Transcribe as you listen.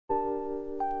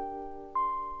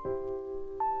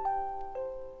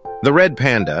The red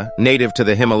panda, native to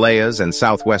the Himalayas and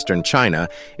southwestern China,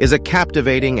 is a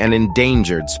captivating and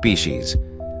endangered species.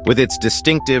 With its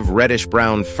distinctive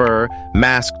reddish-brown fur,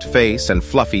 masked face, and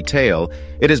fluffy tail,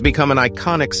 it has become an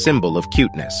iconic symbol of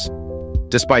cuteness.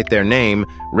 Despite their name,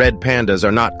 red pandas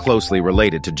are not closely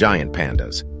related to giant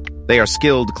pandas. They are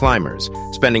skilled climbers,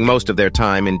 spending most of their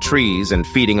time in trees and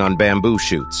feeding on bamboo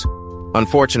shoots.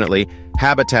 Unfortunately,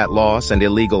 habitat loss and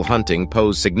illegal hunting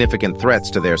pose significant threats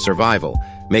to their survival,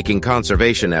 making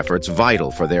conservation efforts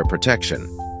vital for their protection.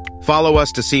 Follow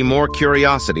us to see more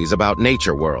curiosities about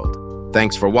nature world.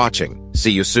 Thanks for watching.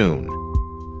 See you soon.